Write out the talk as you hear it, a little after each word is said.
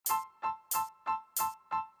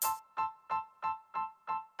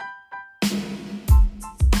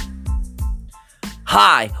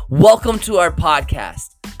Hi, welcome to our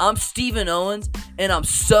podcast. I'm Stephen Owens, and I'm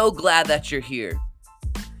so glad that you're here.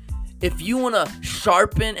 If you want to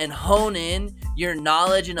sharpen and hone in your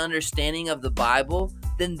knowledge and understanding of the Bible,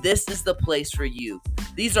 then this is the place for you.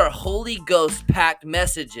 These are Holy Ghost-packed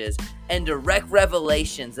messages and direct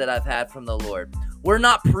revelations that I've had from the Lord. We're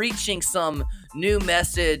not preaching some new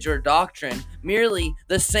message or doctrine, merely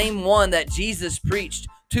the same one that Jesus preached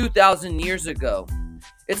 2,000 years ago.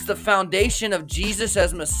 It's the foundation of Jesus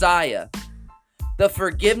as Messiah, the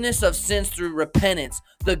forgiveness of sins through repentance,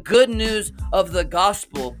 the good news of the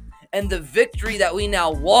gospel, and the victory that we now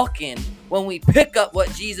walk in when we pick up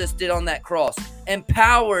what Jesus did on that cross,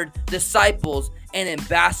 empowered disciples and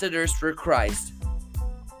ambassadors for Christ.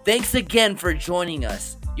 Thanks again for joining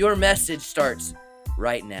us. Your message starts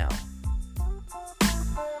right now.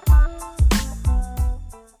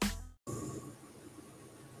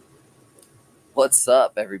 What's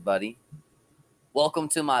up, everybody? Welcome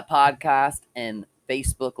to my podcast and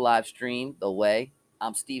Facebook live stream, The Way.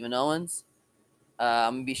 I'm Stephen Owens.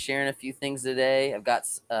 I'm going to be sharing a few things today. I've got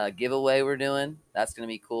a giveaway we're doing. That's going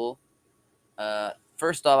to be cool.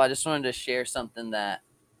 First off, I just wanted to share something that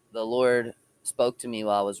the Lord spoke to me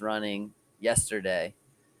while I was running yesterday.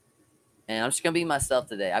 And I'm just going to be myself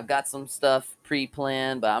today. I've got some stuff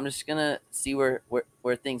pre-planned, but I'm just going to see where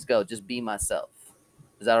things go. Just be myself.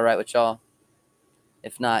 Is that all right with y'all?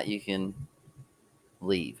 If not, you can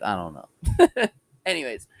leave. I don't know.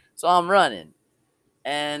 Anyways, so I'm running.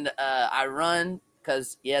 And I run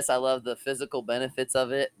because, yes, I love the physical benefits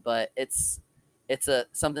of it, but it's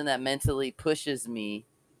something that mentally pushes me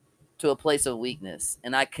to a place of weakness.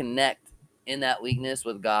 And I connect in that weakness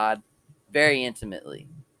with God very intimately.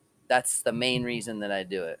 That's the main reason that I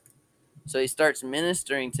do it. So he starts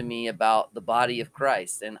ministering to me about the body of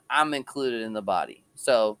Christ, and I'm included in the body.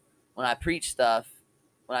 So when I preach stuff,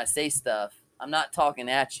 when I say stuff, I'm not talking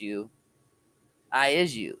at you. I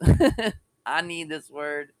is you. I need this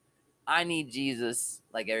word. I need Jesus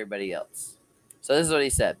like everybody else. So this is what he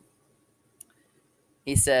said.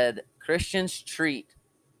 He said, Christians treat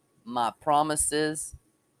my promises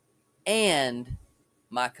and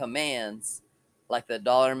my commands like the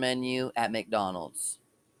dollar menu at McDonald's.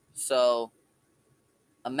 So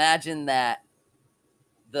imagine that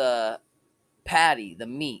the patty, the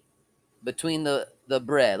meat, between the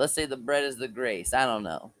bread. Let's say the bread is the grace. I don't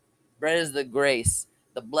know. Bread is the grace,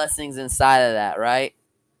 the blessings inside of that, right?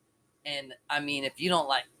 And I mean, if you don't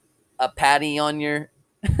like a patty on your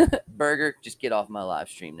burger, just get off my live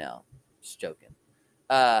stream now. Just joking.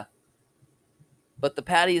 But the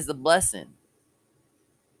patty is the blessing,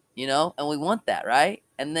 and we want that, right?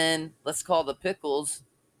 And then let's call the pickles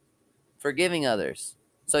forgiving others.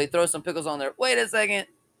 So he throws some pickles on there. Wait a second.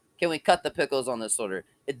 Can we cut the pickles on this order?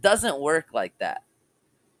 It doesn't work like that.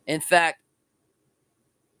 In fact,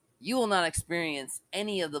 you will not experience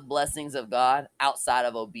any of the blessings of God outside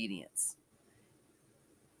of obedience.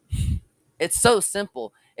 It's so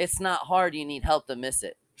simple. It's not hard. You need help to miss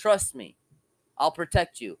it. Trust me. I'll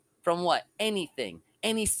protect you from what? Anything,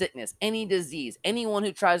 any sickness, any disease, anyone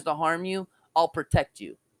who tries to harm you, I'll protect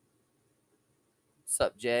you.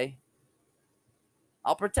 Sup, Jay?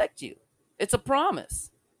 I'll protect you. It's a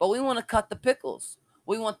promise. But we want to cut the pickles.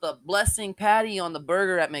 We want the blessing patty on the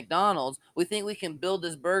burger at McDonald's. We think we can build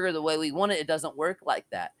this burger the way we want it. It doesn't work like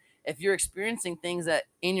that. If you're experiencing things that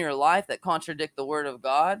in your life that contradict the word of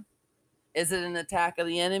God, is it an attack of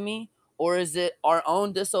the enemy or is it our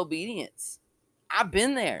own disobedience? I've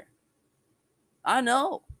been there. I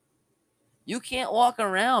know. You can't walk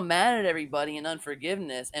around mad at everybody in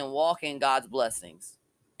unforgiveness and walk in God's blessings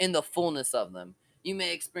in the fullness of them. You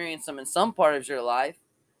may experience them in some part of your life,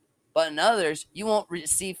 but in others, you won't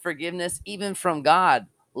receive forgiveness even from God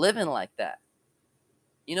living like that.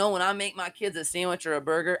 When I make my kids a sandwich or a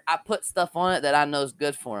burger, I put stuff on it that I know is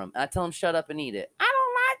good for them. And I tell them, shut up and eat it. I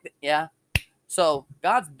don't like it. Yeah. So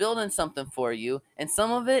God's building something for you. And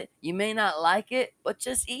some of it, you may not like it, but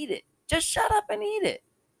just eat it. Just shut up and eat it.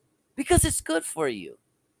 Because it's good for you.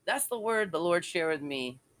 That's the word the Lord shared with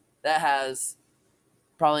me that has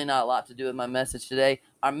probably not a lot to do with my message today.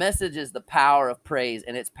 Our message is the power of praise,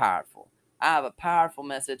 and it's powerful. I have a powerful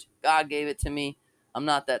message. God gave it to me. I'm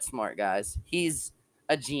not that smart, guys. He's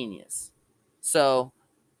a genius. So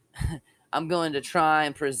I'm going to try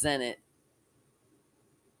and present it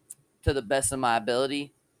to the best of my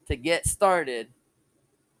ability. To get started,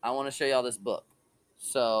 I want to show y'all this book.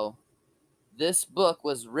 So this book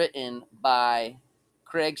was written by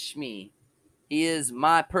Craig Shmee. He is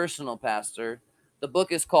my personal pastor. The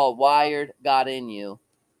book is called Wired God in You.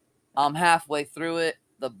 I'm halfway through it.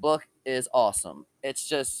 The book is awesome. It's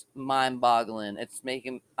just mind-boggling.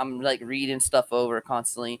 I'm like reading stuff over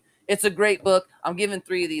constantly. It's a great book. I'm giving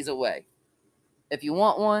 3 of these away. If you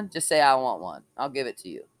want one, just say I want one. I'll give it to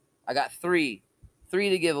you. I got 3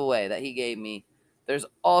 to give away that he gave me. There's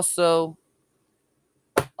also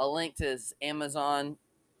a link to his Amazon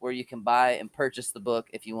where you can buy and purchase the book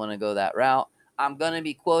if you want to go that route. I'm going to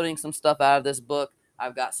be quoting some stuff out of this book.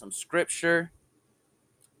 I've got some scripture.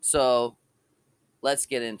 So let's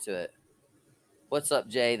get into it. What's up,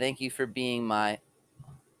 Jay? Thank you for being the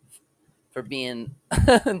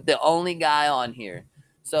only guy on here.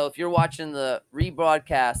 So if you're watching the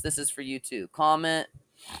rebroadcast, this is for you too. Comment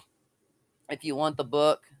if you want the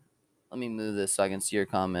book. Let me move this so I can see your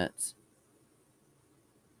comments.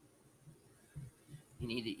 You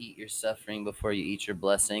need to eat your suffering before you eat your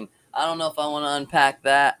blessing. I don't know if I want to unpack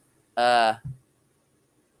that. I'm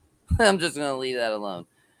just going to leave that alone.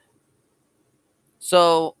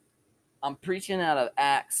 So I'm preaching out of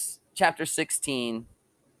Acts chapter 16.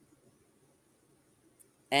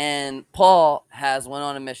 And Paul has went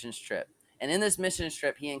on a missions trip. And in this missions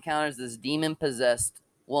trip, he encounters this demon-possessed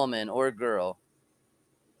woman or girl.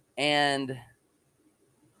 And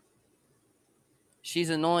she's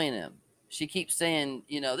annoying him. She keeps saying,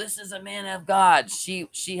 this is a man of God. She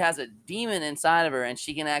has a demon inside of her, and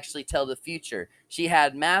she can actually tell the future. She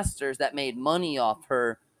had masters that made money off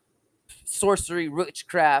her sorcery,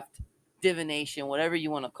 witchcraft, divination, whatever you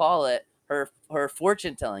want to call it, her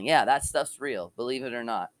fortune telling. Yeah, that stuff's real, believe it or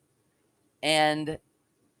not. And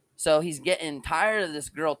so he's getting tired of this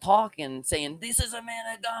girl talking, saying, this is a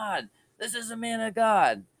man of God. This is a man of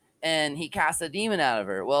God. And he casts a demon out of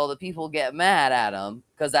her. Well, the people get mad at him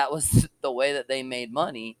because that was the way that they made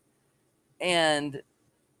money. And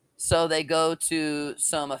so they go to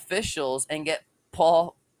some officials and get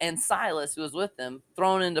Paul and Silas, who was with them,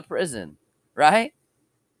 thrown into prison, right?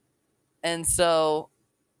 And so,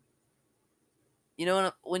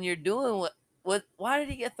 when you're doing why did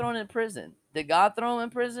he get thrown in prison? Did God throw him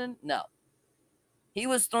in prison? No. He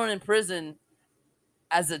was thrown in prison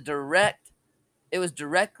it was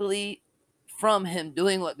directly from him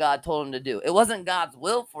doing what God told him to do. It wasn't God's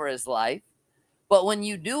will for his life. But when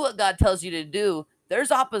you do what God tells you to do,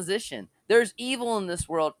 there's opposition. There's evil in this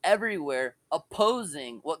world everywhere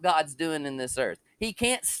opposing what God's doing in this earth. He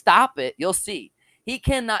can't stop it. You'll see. He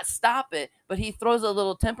cannot stop it, but he throws a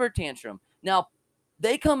little temper tantrum. Now,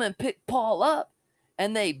 they come and pick Paul up,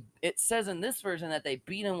 and it says in this version that they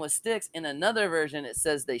beat him with sticks. In another version, it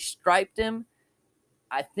says they striped him.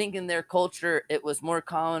 I think in their culture, it was more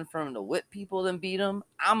common for them to whip people than beat them.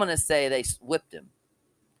 I'm going to say they whipped him.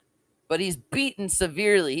 But he's beaten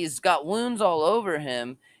severely. He's got wounds all over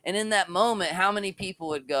him. And in that moment, how many people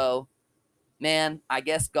would go, man, I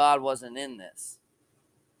guess God wasn't in this?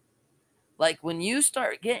 Like when you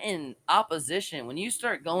start getting opposition, when you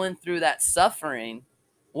start going through that suffering,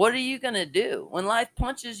 what are you going to do when life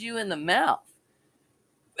punches you in the mouth?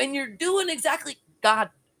 And you're doing exactly God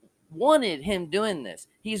wanted him doing this.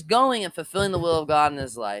 He's going and fulfilling the will of God in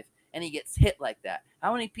his life, and he gets hit like that.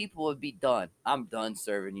 How many people would be done? I'm done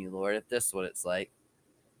serving you, Lord, if this is what it's like.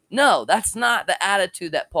 No, that's not the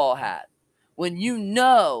attitude that Paul had. When you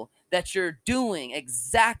know that you're doing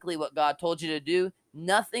exactly what God told you to do,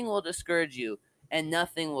 nothing will discourage you and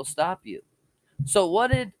nothing will stop you. So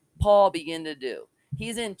what did Paul begin to do?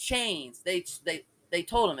 He's in chains. They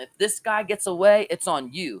told him, if this guy gets away, it's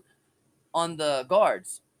on you, on the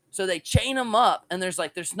guards. So they chain him up, and there's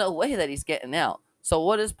no way that he's getting out. So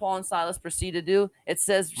what does Paul and Silas proceed to do? It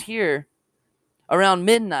says here, around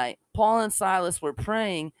midnight, Paul and Silas were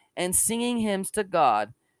praying and singing hymns to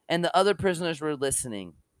God, and the other prisoners were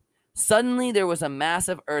listening. Suddenly there was a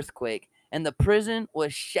massive earthquake, and the prison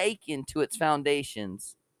was shaken to its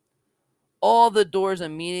foundations. All the doors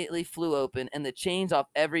immediately flew open, and the chains off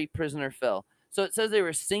every prisoner fell. So it says they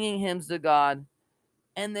were singing hymns to God,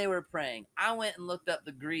 and they were praying. I went and looked up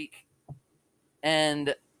the Greek,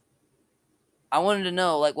 and I wanted to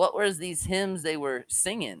know, what were these hymns they were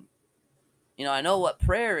singing? I know what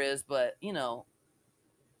prayer is, but,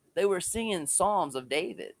 they were singing Psalms of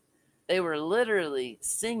David. They were literally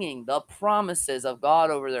singing the promises of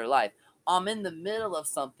God over their life. I'm in the middle of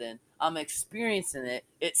something. I'm experiencing it.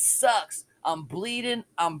 It sucks. I'm bleeding.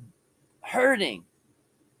 I'm hurting.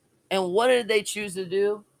 And what did they choose to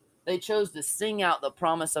do? They chose to sing out the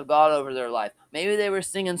promise of God over their life. Maybe they were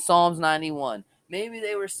singing Psalms 91. Maybe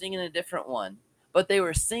they were singing a different one. But they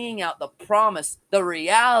were singing out the promise, the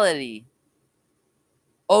reality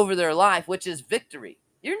over their life, which is victory.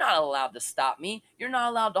 You're not allowed to stop me. You're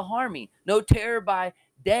not allowed to harm me. No terror by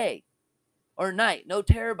day or night, no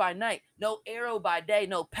terror by night, no arrow by day,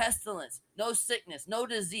 no pestilence, no sickness, no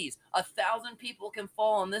disease. 1,000 people can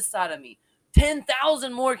fall on this side of me.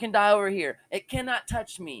 10,000 more can die over here. It cannot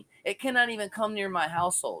touch me. It cannot even come near my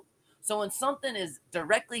household. So when something is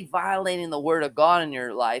directly violating the word of God in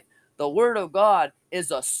your life, the word of God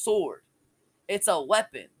is a sword. It's a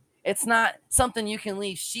weapon. It's not something you can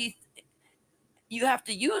leave sheathed. You have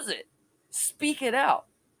to use it. Speak it out.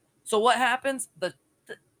 So what happens?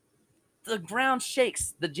 The ground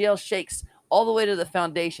shakes. The jail shakes all the way to the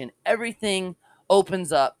foundation. Everything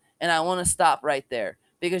opens up. And I want to stop right there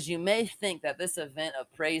because you may think that this event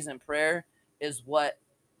of praise and prayer is what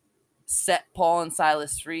set Paul and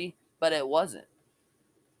Silas free, but it wasn't.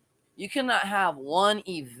 You cannot have one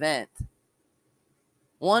event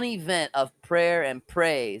of prayer and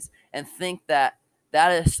praise and think that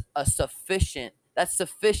is that's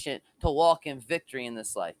sufficient to walk in victory in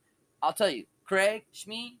this life. I'll tell you, Craig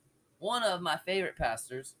Shmee, one of my favorite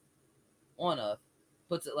pastors,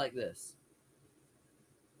 puts it like this.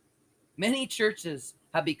 Many churches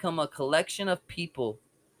have become a collection of people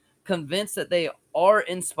convinced that they are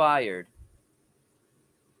inspired.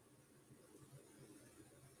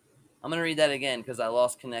 I'm going to read that again because I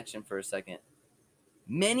lost connection for a second.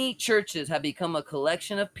 Many churches have become a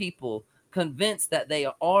collection of people convinced that they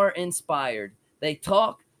are inspired. They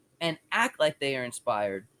talk and act like they are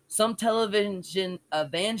inspired. Some television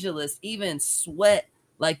evangelists even sweat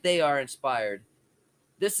like they are inspired.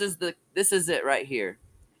 This is it right here.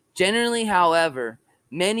 Generally, however,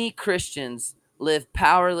 many Christians live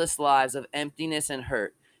powerless lives of emptiness and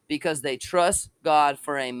hurt because they trust God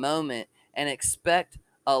for a moment and expect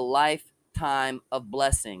a lifetime of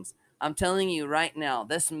blessings. I'm telling you right now,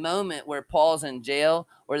 this moment where Paul's in jail,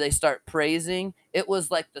 where they start praising, it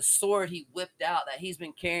was like the sword he whipped out that he's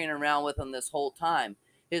been carrying around with him this whole time.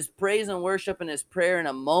 His praise and worship and his prayer in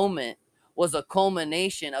a moment was a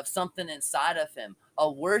culmination of something inside of him, a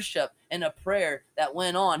worship and a prayer that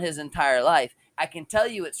went on his entire life. I can tell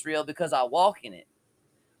you it's real because I walk in it.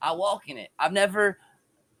 I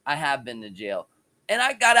have been to jail, and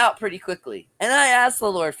I got out pretty quickly, and I asked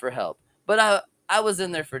the Lord for help, but I was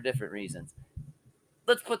in there for different reasons.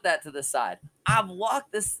 Let's put that to the side. I've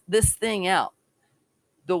walked this thing out.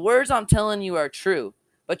 The words I'm telling you are true,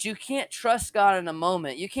 but you can't trust God in a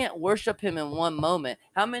moment. You can't worship him in one moment.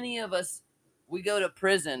 How many of us, we go to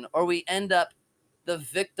prison or we end up the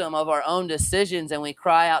victim of our own decisions and we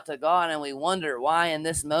cry out to God and we wonder why in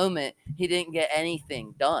this moment he didn't get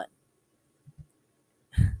anything done?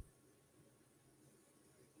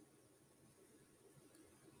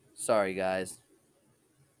 Sorry, guys.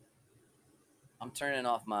 I'm turning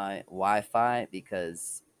off my Wi-Fi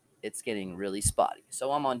because it's getting really spotty.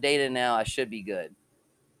 So I'm on data now. I should be good.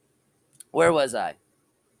 Where was I?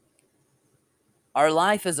 Our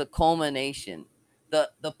life is a culmination.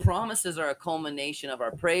 The promises are a culmination of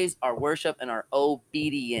our praise, our worship, and our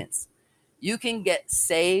obedience. You can get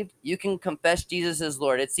saved. You can confess Jesus as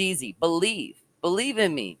Lord. It's easy. Believe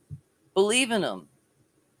in me. Believe in him.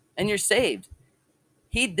 And you're saved.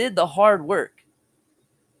 He did the hard work.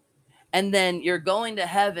 And then you're going to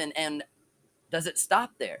heaven, and does it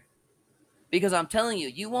stop there? Because I'm telling you,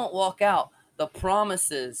 you won't walk out the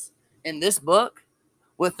promises in this book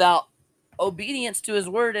without obedience to his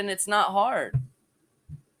word, and it's not hard.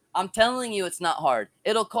 I'm telling you, it's not hard.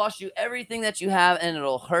 It'll cost you everything that you have, and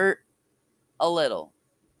it'll hurt a little.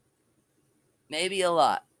 Maybe a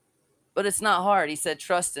lot. But it's not hard. He said,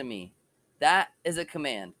 trust in me. That is a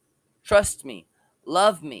command. Trust me.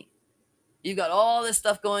 Love me. You've got all this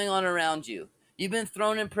stuff going on around you. You've been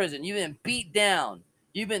thrown in prison. You've been beat down.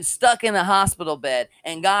 You've been stuck in a hospital bed.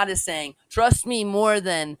 And God is saying, trust me more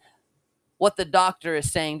than what the doctor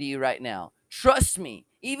is saying to you right now. Trust me,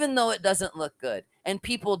 even though it doesn't look good. And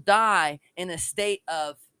people die in a state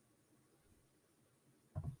of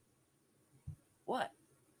what?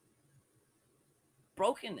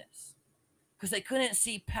 Brokenness. Because they couldn't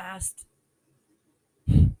see past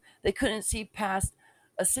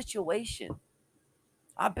a situation.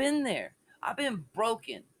 I've been there. I've been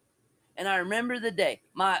broken. And I remember the day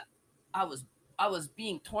I was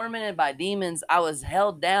being tormented by demons. I was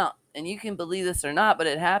held down. And you can believe this or not, but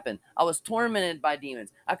it happened. I was tormented by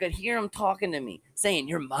demons. I could hear them talking to me, saying,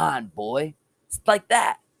 "You're mine, boy." It's like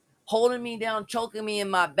that. Holding me down, choking me in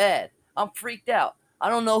my bed. I'm freaked out. I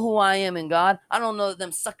don't know who I am in God. I don't know that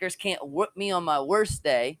them suckers can't whoop me on my worst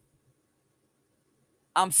day.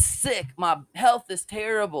 I'm sick. My health is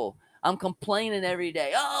terrible. I'm complaining every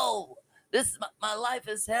day. Oh, my life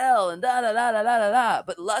is hell and da da da da da da da.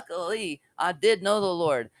 But luckily, I did know the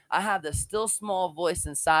Lord. I have this still small voice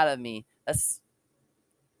inside of me.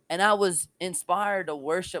 And I was inspired to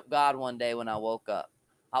worship God one day when I woke up.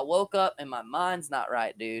 I woke up and my mind's not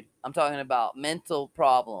right, dude. I'm talking about mental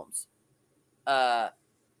problems.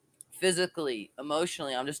 Physically,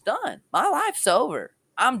 emotionally, I'm just done. My life's over.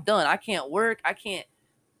 I'm done. I can't work. I can't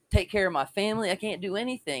take care of my family. I can't do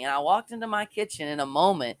anything. And I walked into my kitchen in a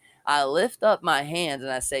moment. I lift up my hands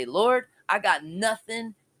and I say, Lord, I got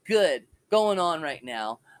nothing good going on right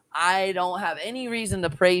now. I don't have any reason to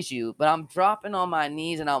praise you, but I'm dropping on my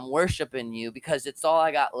knees and I'm worshiping you because it's all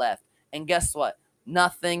I got left. And guess what?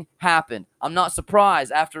 Nothing happened. I'm not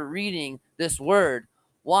surprised after reading this word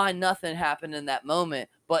why nothing happened in that moment,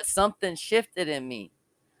 but something shifted in me.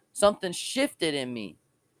 Something shifted in me.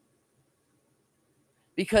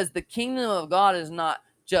 Because the kingdom of God is not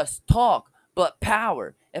just talk, but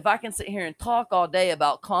power. If I can sit here and talk all day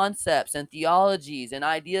about concepts and theologies and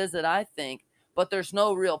ideas that I think, but there's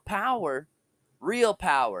no real power,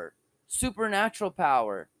 supernatural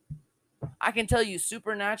power. I can tell you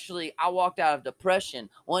supernaturally, I walked out of depression,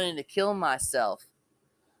 wanting to kill myself.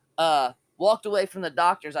 Walked away from the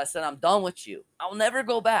doctors. I said, I'm done with you. I'll never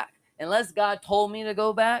go back. Unless God told me to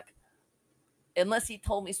go back, unless he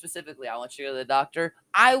told me specifically, I want you to go to the doctor,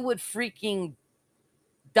 I would freaking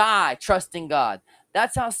die trusting God.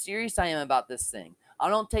 That's how serious I am about this thing. I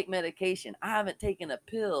don't take medication. I haven't taken a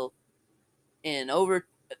pill in over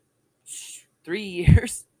 3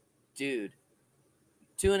 years. Dude,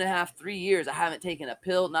 2.5, 3 years. I haven't taken a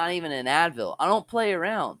pill, not even an Advil. I don't play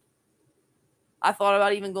around. I thought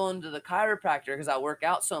about even going to the chiropractor because I work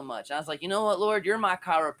out so much. And I was like, you know what, Lord, you're my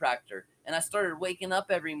chiropractor. And I started waking up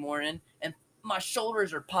every morning and my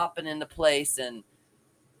shoulders are popping into place and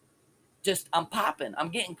just I'm popping. I'm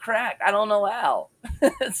getting cracked. I don't know how.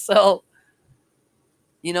 So,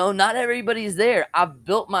 not everybody's there. I've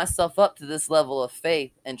built myself up to this level of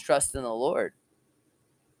faith and trust in the Lord.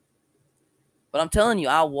 But I'm telling you,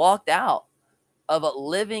 I walked out of a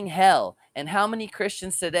living hell. And how many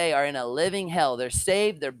Christians today are in a living hell? They're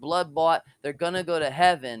saved, they're blood bought, they're going to go to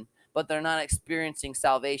heaven, but they're not experiencing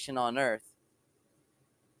salvation on earth.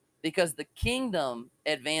 Because the kingdom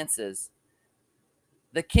advances.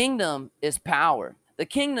 The kingdom is power. The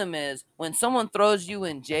kingdom is when someone throws you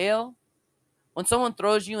in jail, and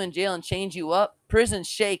chains you up, prisons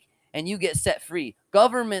shake and you get set free.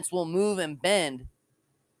 Governments will move and bend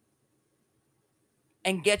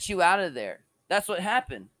and get you out of there. That's what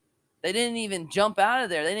happened. They didn't even jump out of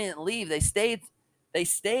there. They didn't leave. They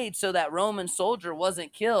stayed so that Roman soldier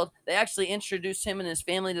wasn't killed. They actually introduced him and his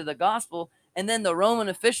family to the gospel. And then the Roman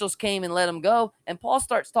officials came and let him go. And Paul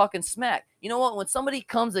starts talking smack. You know what? When somebody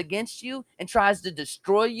comes against you and tries to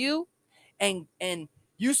destroy you and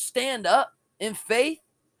you stand up in faith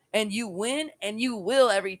and you win, and you will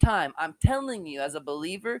every time. I'm telling you, as a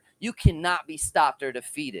believer, you cannot be stopped or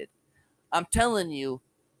defeated. I'm telling you,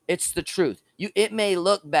 it's the truth. It may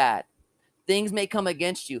look bad. Things may come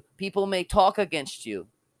against you. People may talk against you.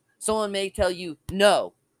 Someone may tell you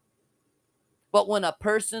no. But when a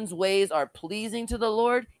person's ways are pleasing to the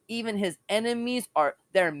Lord, even his enemies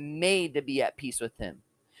they're made to be at peace with him.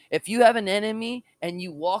 If you have an enemy and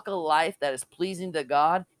you walk a life that is pleasing to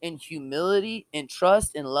God in humility, in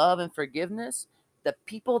trust, in love, and forgiveness, the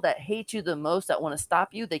people that hate you the most, that want to stop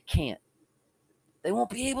you, they can't. They won't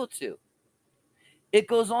be able to. It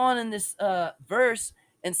goes on in this verse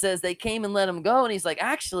and says they came and let him go. And he's like,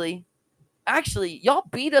 actually, y'all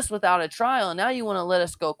beat us without a trial, and now you want to let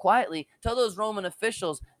us go quietly. Tell those Roman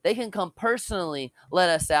officials they can come personally let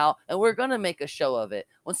us out, and we're going to make a show of it.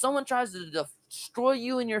 When someone tries to destroy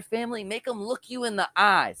you and your family, make them look you in the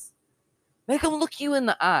eyes. Make them look you in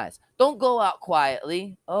the eyes. Don't go out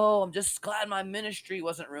quietly. Oh, I'm just glad my ministry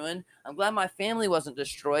wasn't ruined. I'm glad my family wasn't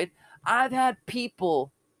destroyed. I've had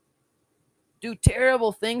people do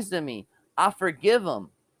terrible things to me. I forgive them.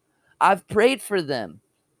 I've prayed for them.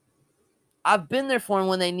 I've been there for them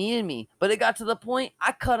when they needed me, but it got to the point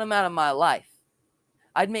I cut them out of my life.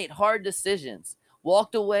 I'd made hard decisions,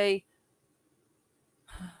 walked away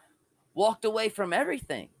from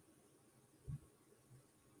everything.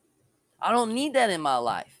 I don't need that in my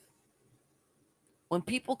life. When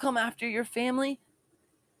people come after your family,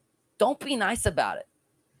 don't be nice about it.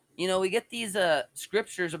 We get these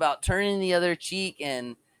scriptures about turning the other cheek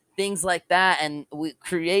and things like that, and we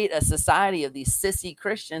create a society of these sissy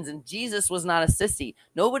Christians, and Jesus was not a sissy.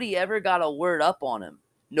 Nobody ever got a word up on him.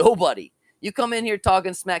 Nobody. You come in here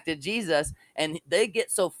talking smack to Jesus, and they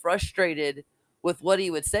get so frustrated with what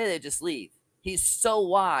he would say, they just leave. He's so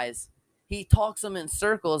wise. He talks them in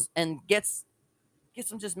circles and gets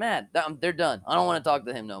them just mad. They're done. I don't want to talk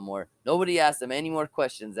to him no more. Nobody asked him any more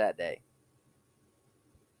questions that day.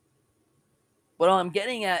 What I'm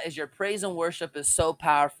getting at is your praise and worship is so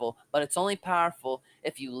powerful, but it's only powerful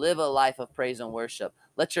if you live a life of praise and worship.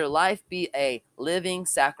 Let your life be a living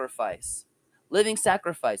sacrifice. Living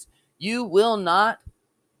sacrifice. You will not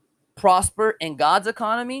prosper in God's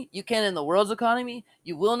economy. You can in the world's economy.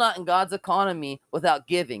 You will not in God's economy without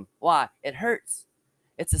giving. Why? It hurts.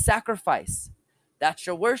 It's a sacrifice. That's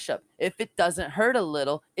your worship. If it doesn't hurt a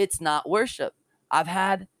little, it's not worship. I've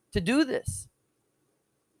had to do this.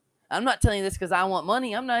 I'm not telling you this because I want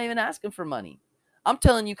money. I'm not even asking for money. I'm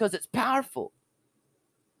telling you because it's powerful.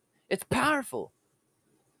 It's powerful.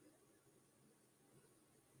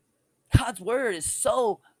 God's word is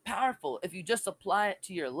so powerful if you just apply it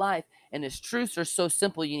to your life, and his truths are so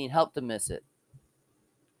simple you need help to miss it.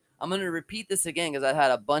 I'm going to repeat this again because I've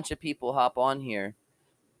had a bunch of people hop on here.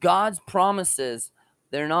 God's promises,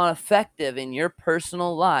 they're not effective in your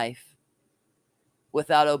personal life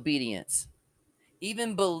without obedience.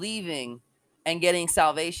 Even believing and getting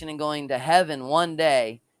salvation and going to heaven one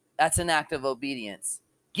day, that's an act of obedience.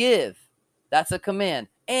 Give, that's a command.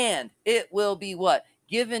 And it will be what?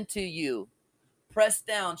 Given to you, pressed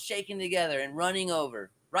down, shaken together, and running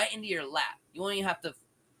over right into your lap. You won't even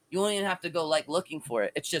have to go like looking for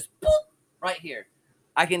it. It's just boop, right here.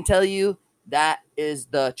 I can tell you that is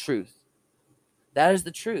the truth. That is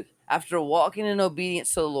the truth. After walking in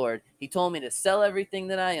obedience to the Lord, he told me to sell everything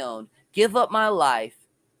that I owned, give up my life,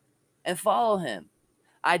 and follow him.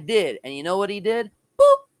 I did. And you know what he did?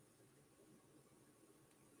 Boop.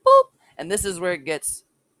 Boop. And this is where it gets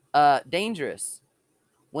dangerous.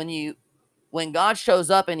 When God shows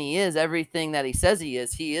up and he is everything that he says he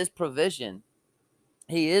is provision.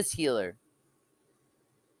 He is healer.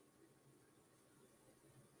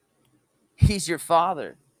 He's your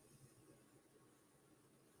father.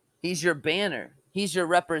 He's your banner. He's your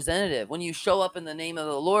representative. When you show up in the name of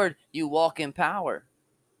the Lord, you walk in power.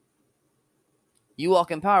 You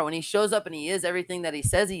walk in power. When he shows up and he is everything that he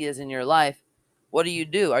says he is in your life, what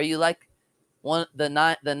do? Are you like the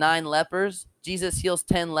nine lepers? Jesus heals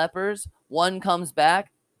 10 lepers. One comes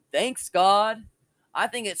back. Thanks, God. I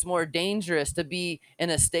think it's more dangerous to be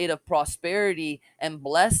in a state of prosperity and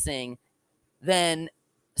blessing than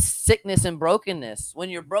sickness and brokenness. When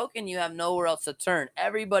you're broken, you have nowhere else to turn.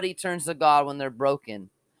 Everybody turns to God when they're broken.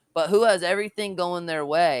 But who has everything going their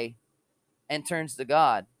way and turns to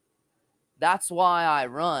God? That's why I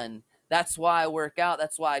run. That's why I work out.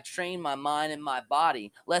 That's why I train my mind and my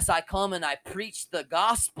body. Lest I come and I preach the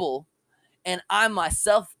gospel and I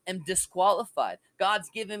myself am disqualified. God's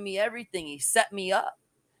given me everything. He set me up.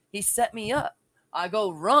 He set me up. I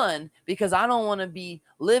go run because I don't want to be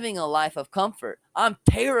living a life of comfort. I'm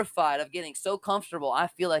terrified of getting so comfortable I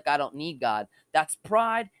feel like I don't need God. That's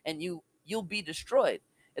pride, and you'll be destroyed.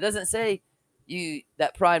 It doesn't say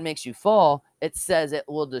that pride makes you fall. It says it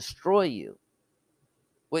will destroy you,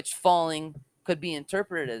 which falling could be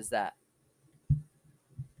interpreted as that.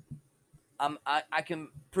 I can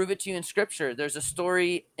prove it to you in Scripture. There's a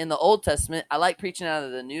story in the Old Testament. I like preaching out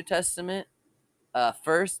of the New Testament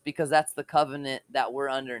first because that's the covenant that we're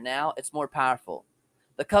under now. It's more powerful.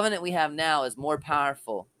 The covenant we have now is more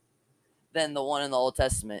powerful than the one in the Old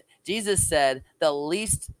Testament. Jesus said the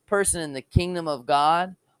least person in the kingdom of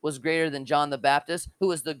God was greater than John the Baptist, who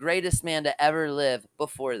was the greatest man to ever live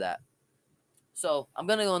before that. So I'm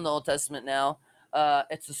going to go in the Old Testament now.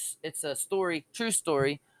 It's a story, true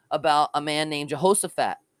story, about a man named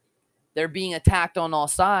Jehoshaphat. They're being attacked on all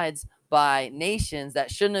sides by nations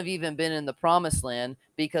that shouldn't have even been in the promised land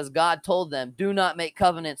because God told them, do not make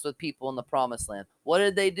covenants with people in the promised land. What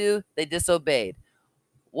did they do? They disobeyed.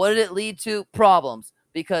 What did it lead to? Problems.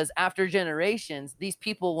 Because after generations, these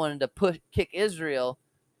people wanted to kick Israel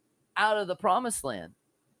out of the promised land.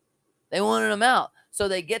 They wanted them out. So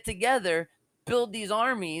they get together, build these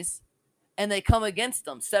armies, and they come against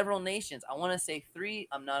them. Several nations. I want to say 3.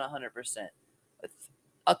 I'm not 100%.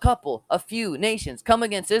 A few nations come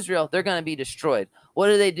against Israel. They're going to be destroyed. What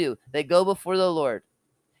do? They go before the Lord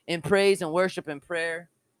in praise and worship and prayer,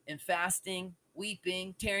 in fasting,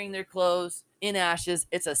 weeping, tearing their clothes, in ashes.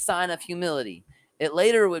 It's a sign of humility. It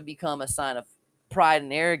later would become a sign of pride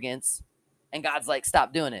and arrogance, and God's like,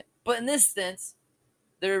 stop doing it. But in this sense,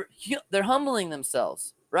 they're humbling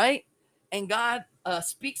themselves, right? And God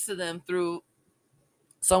speaks to them through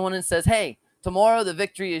someone and says, hey, tomorrow the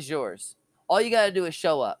victory is yours. All you got to do is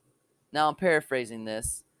show up. Now I'm paraphrasing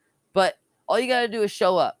this, but all you got to do is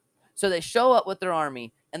show up. So they show up with their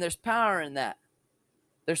army, and there's power in that.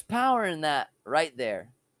 There's power in that right there.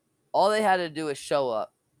 All they had to do is show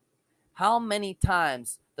up. How many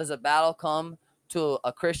times does a battle come to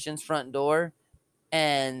a Christian's front door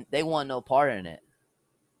and they want no part in it?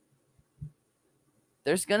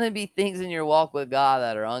 There's going to be things in your walk with God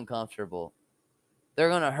that are uncomfortable. They're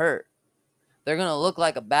going to hurt. They're going to look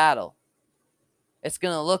like a battle. It's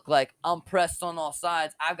going to look like I'm pressed on all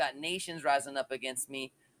sides. I've got nations rising up against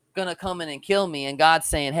me, going to come in and kill me. And God's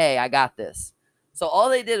saying, hey, I got this. So all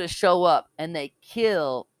they did is show up and they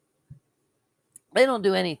kill. They don't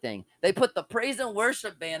do anything. They put the praise and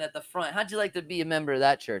worship band at the front. How'd you like to be a member of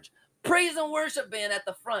that church? Praise and worship band at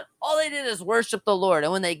the front. All they did is worship the Lord.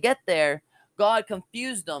 And when they get there, God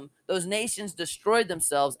confused them. Those nations destroyed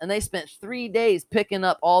themselves. And they spent 3 days picking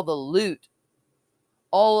up all the loot,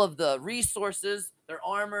 all of the resources, their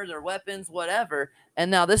armor, their weapons, whatever.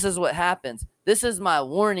 And now this is what happens. This is my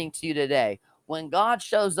warning to you today. When God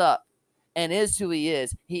shows up and is who he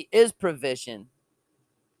is provision.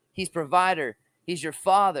 He's provider. He's your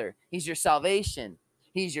father. He's your salvation.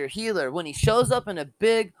 He's your healer. When he shows up in a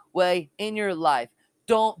big way in your life,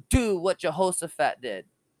 don't do what Jehoshaphat did.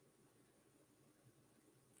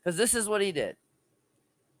 Because this is what he did.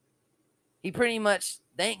 He pretty much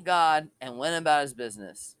thanked God and went about his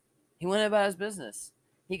business. He went about his business.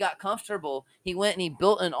 He got comfortable. He went and he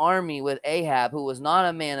built an army with Ahab, who was not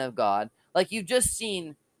a man of God. Like you've just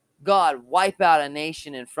seen God wipe out a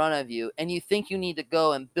nation in front of you, and you think you need to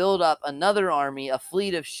go and build up another army, a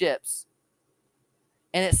fleet of ships.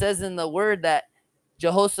 And it says in the word that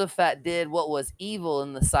Jehoshaphat did what was evil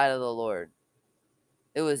in the sight of the Lord.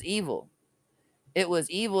 It was evil. It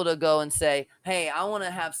was evil to go and say, hey, I want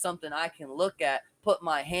to have something I can look at, put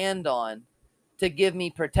my hand on to give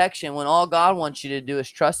me protection, when all God wants you to do is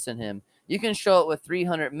trust in him. You can show it with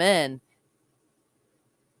 300 men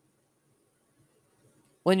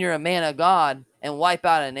when you're a man of God and wipe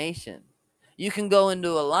out a nation. You can go into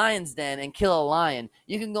a lion's den and kill a lion.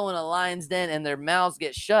 You can go in a lion's den and their mouths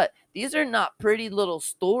get shut. These are not pretty little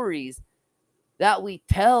stories that we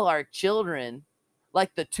tell our children,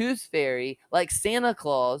 like the Tooth Fairy, like Santa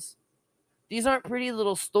Claus. These aren't pretty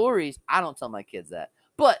little stories. I don't tell my kids that,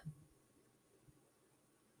 but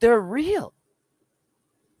they're real.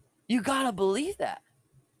 You gotta believe that.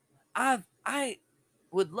 I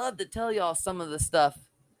would love to tell y'all some of the stuff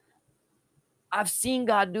I've seen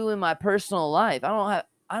God do in my personal life. I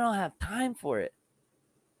don't have time for it.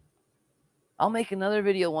 I'll make another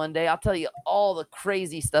video one day. I'll tell you all the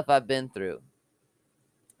crazy stuff I've been through.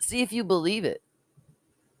 See if you believe it.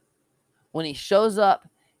 When he shows up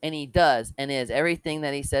and he does and is everything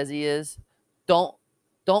that he says he is, don't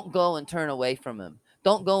go and turn away from him.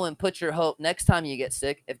 Don't go and put your hope next time you get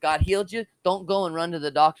sick. If God healed you, don't go and run to the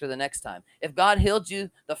doctor the next time. If God healed you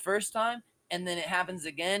the first time and then it happens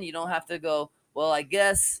again, you don't have to go, well, I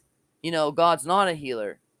guess, God's not a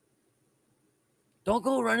healer. Don't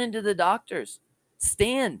go running to the doctors.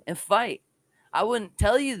 Stand and fight. I wouldn't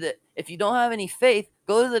tell you that if you don't have any faith,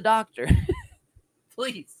 go to the doctor.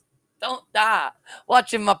 Please, don't die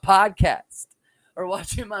watching my podcast or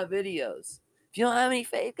watching my videos. If you don't have any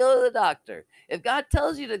faith, go to the doctor. If God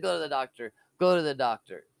tells you to go to the doctor, go to the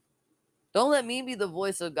doctor. Don't let me be the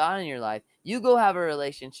voice of God in your life. You go have a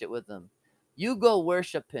relationship with him. You go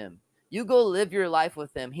worship him. You go live your life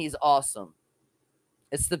with him. He's awesome.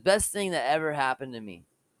 It's the best thing that ever happened to me.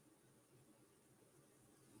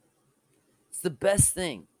 It's the best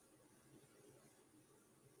thing.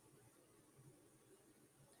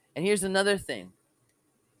 And here's another thing.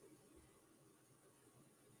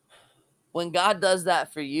 When God does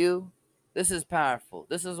that for you, this is powerful.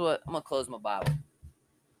 This is what I'm going to close my Bible.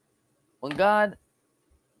 When God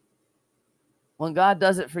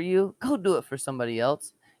does it for you, go do it for somebody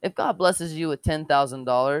else. If God blesses you with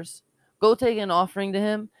 $10,000, go take an offering to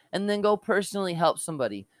him and then go personally help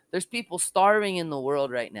somebody. There's people starving in the world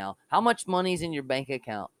right now. How much money's in your bank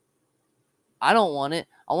account? I don't want it.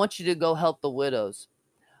 I want you to go help the widows.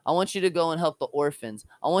 I want you to go and help the orphans.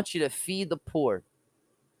 I want you to feed the poor.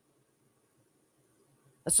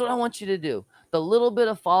 That's what I want you to do. The little bit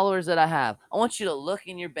of followers that I have, I want you to look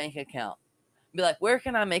in your bank account. Be like, where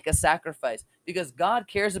can I make a sacrifice? Because God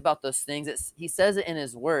cares about those things. He says it in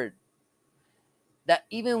his word. That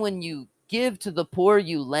even when you give to the poor,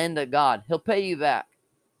 you lend to God. He'll pay you back.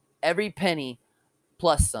 Every penny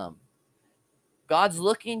plus some. God's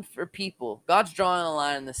looking for people. God's drawing a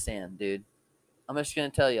line in the sand, dude. I'm just going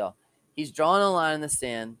to tell y'all. He's drawing a line in the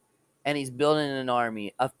sand, and he's building an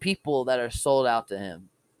army of people that are sold out to him.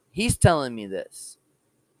 He's telling me this.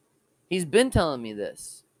 He's been telling me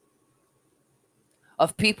this.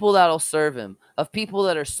 Of people that'll serve him. Of people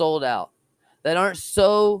that are sold out. That aren't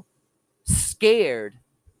so scared.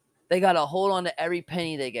 They got to hold on to every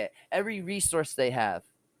penny they get. Every resource they have.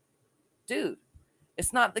 Dude,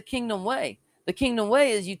 it's not the kingdom way. The kingdom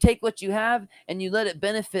way is you take what you have and you let it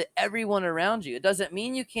benefit everyone around you. It doesn't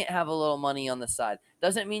mean you can't have a little money on the side.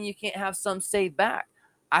 Doesn't mean you can't have some saved back.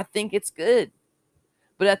 I think it's good.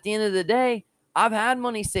 But at the end of the day, I've had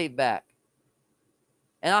money saved back.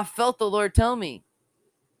 And I felt the Lord tell me,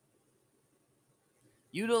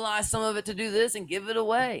 utilize some of it to do this and give it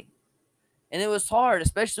away. And it was hard,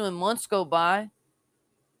 especially when months go by.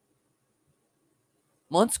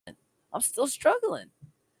 I'm still struggling.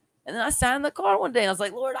 And then I sat in the car one day and I was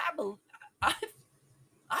like, Lord, I've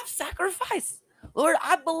sacrificed. Lord,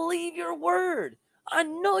 I believe your word. I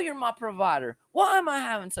know you're my provider. Why am I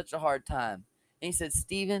having such a hard time? And he said,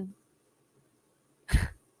 Stephen,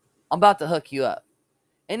 I'm about to hook you up.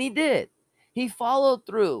 And he did. He followed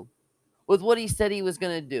through with what he said he was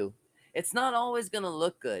going to do. It's not always going to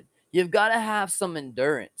look good. You've got to have some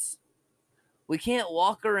endurance. We can't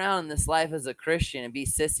walk around in this life as a Christian and be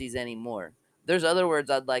sissies anymore. There's other words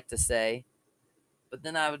I'd like to say, but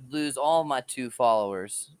then I would lose all my 2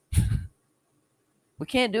 followers. We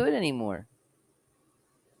can't do it anymore.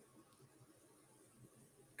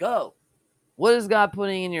 Go. What is God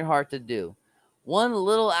putting in your heart to do? One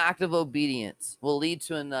little act of obedience will lead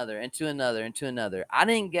to another and to another and to another. I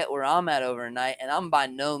didn't get where I'm at overnight, and I'm by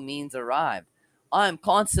no means arrived. I'm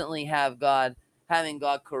constantly having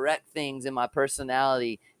God correct things in my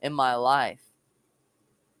personality, in my life.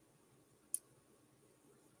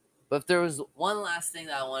 But if there was one last thing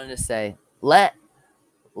that I wanted to say, let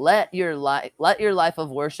your life of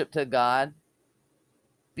worship to God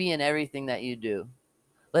be in everything that you do.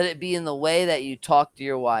 Let it be in the way that you talk to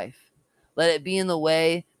your wife. Let it be in the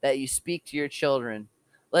way that you speak to your children.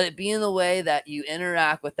 Let it be in the way that you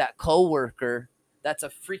interact with that coworker that's a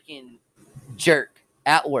freaking jerk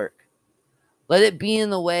at work. Let it be in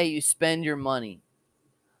the way you spend your money.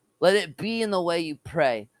 Let it be in the way you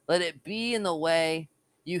pray. Let it be in the way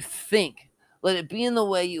you think. Let it be in the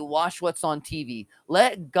way you watch what's on TV.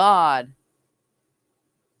 Let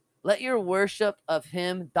your worship of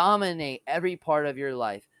him dominate every part of your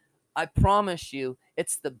life. I promise you,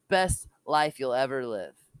 it's the best life you'll ever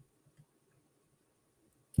live.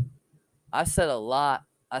 I said a lot.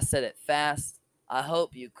 I said it fast. I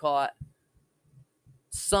hope you caught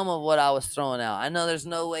some of what I was throwing out. I know there's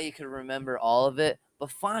no way you could remember all of it,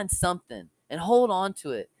 but find something and hold on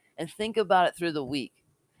to it and think about it through the week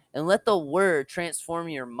and let the word transform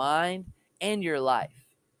your mind and your life.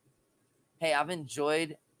 Hey, I've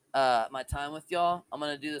enjoyed my time with y'all. I'm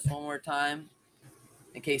going to do this one more time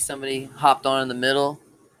in case somebody hopped on in the middle.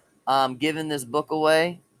 I'm giving this book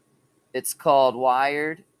away. It's called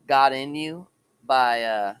Wired, God in You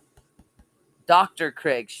by Dr.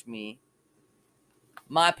 Craig Shmee.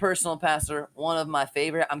 My personal pastor, one of my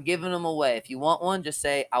favorite. I'm giving them away. If you want one, just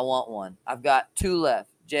say, I want one. I've got 2 left.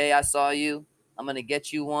 Jay, I saw you. I'm going to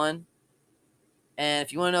get you one. And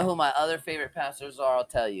if you want to know who my other favorite pastors are, I'll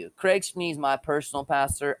tell you. Craig Shmee is my personal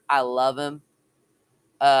pastor. I love him.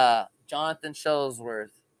 Jonathan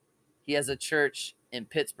Shuttlesworth. He has a church in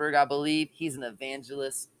Pittsburgh, I believe. He's an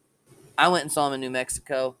evangelist. I went and saw him in New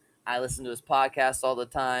Mexico. I listen to his podcast all the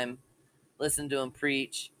time. Listen to him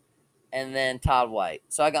preach. And then Todd White.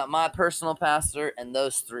 So I got my personal pastor and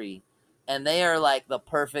those 3. And they are like the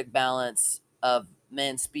perfect balance of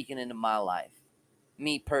men speaking into my life.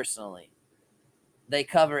 Me personally. They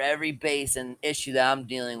cover every base and issue that I'm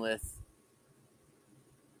dealing with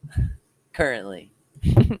currently.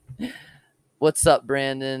 What's up,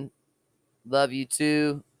 Brandon? Love you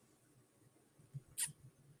too.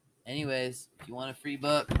 Anyways, if you want a free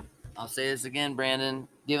book, I'll say this again, Brandon.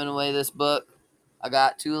 Giving away this book. I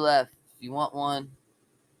got 2 left. If you want one,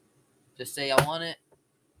 just say I want it.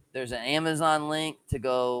 There's an Amazon link to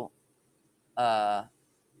go.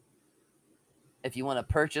 If you want to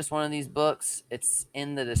purchase one of these books, it's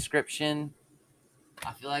in the description.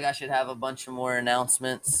 I feel like I should have a bunch of more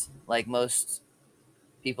announcements like most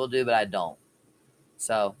people do, but I don't.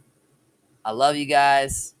 So, I love you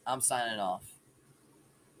guys. I'm signing off.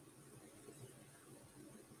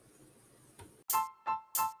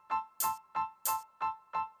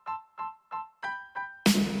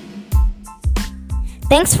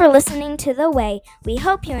 Thanks for listening to The Way. We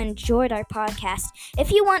hope you enjoyed our podcast.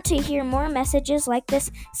 If you want to hear more messages like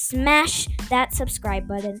this, smash that subscribe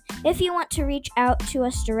button. If you want to reach out to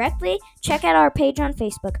us directly, check out our page on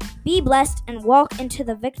Facebook. Be blessed and walk into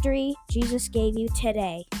the victory Jesus gave you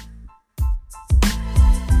today.